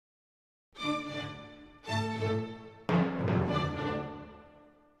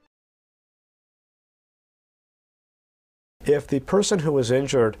If the person who was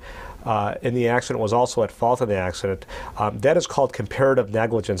injured in the accident was also at fault in the accident, that is called comparative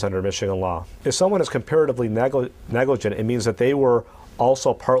negligence under Michigan law. If someone is comparatively negligent, it means that they were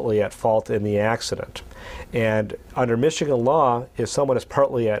also partly at fault in the accident. And under Michigan law, if someone is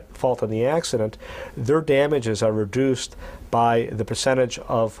partly at fault in the accident, their damages are reduced by the percentage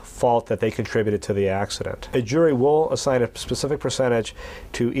of fault that they contributed to the accident. A jury will assign a specific percentage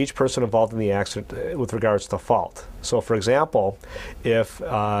to each person involved in the accident with regards to fault. So for example, if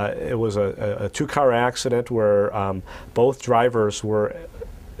it was a two-car accident where both drivers were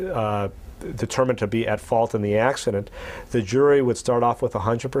determined to be at fault in the accident, the jury would start off with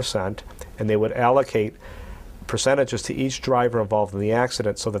 100% and they would allocate percentages to each driver involved in the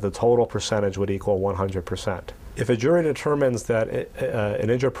accident so that the total percentage would equal 100%. If a jury determines that an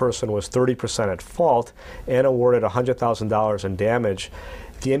injured person was 30% at fault and awarded $100,000 in damage,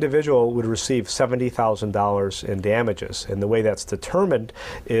 the individual would receive $70,000 in damages. And the way that's determined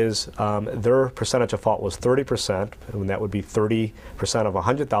is their percentage of fault was 30%, and that would be 30% of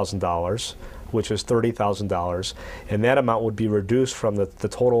 $100,000, which is $30,000, and that amount would be reduced from the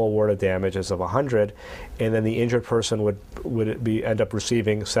total awarded damages of $100,000, and then the injured person would end up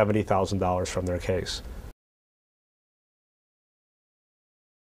receiving $70,000 from their case.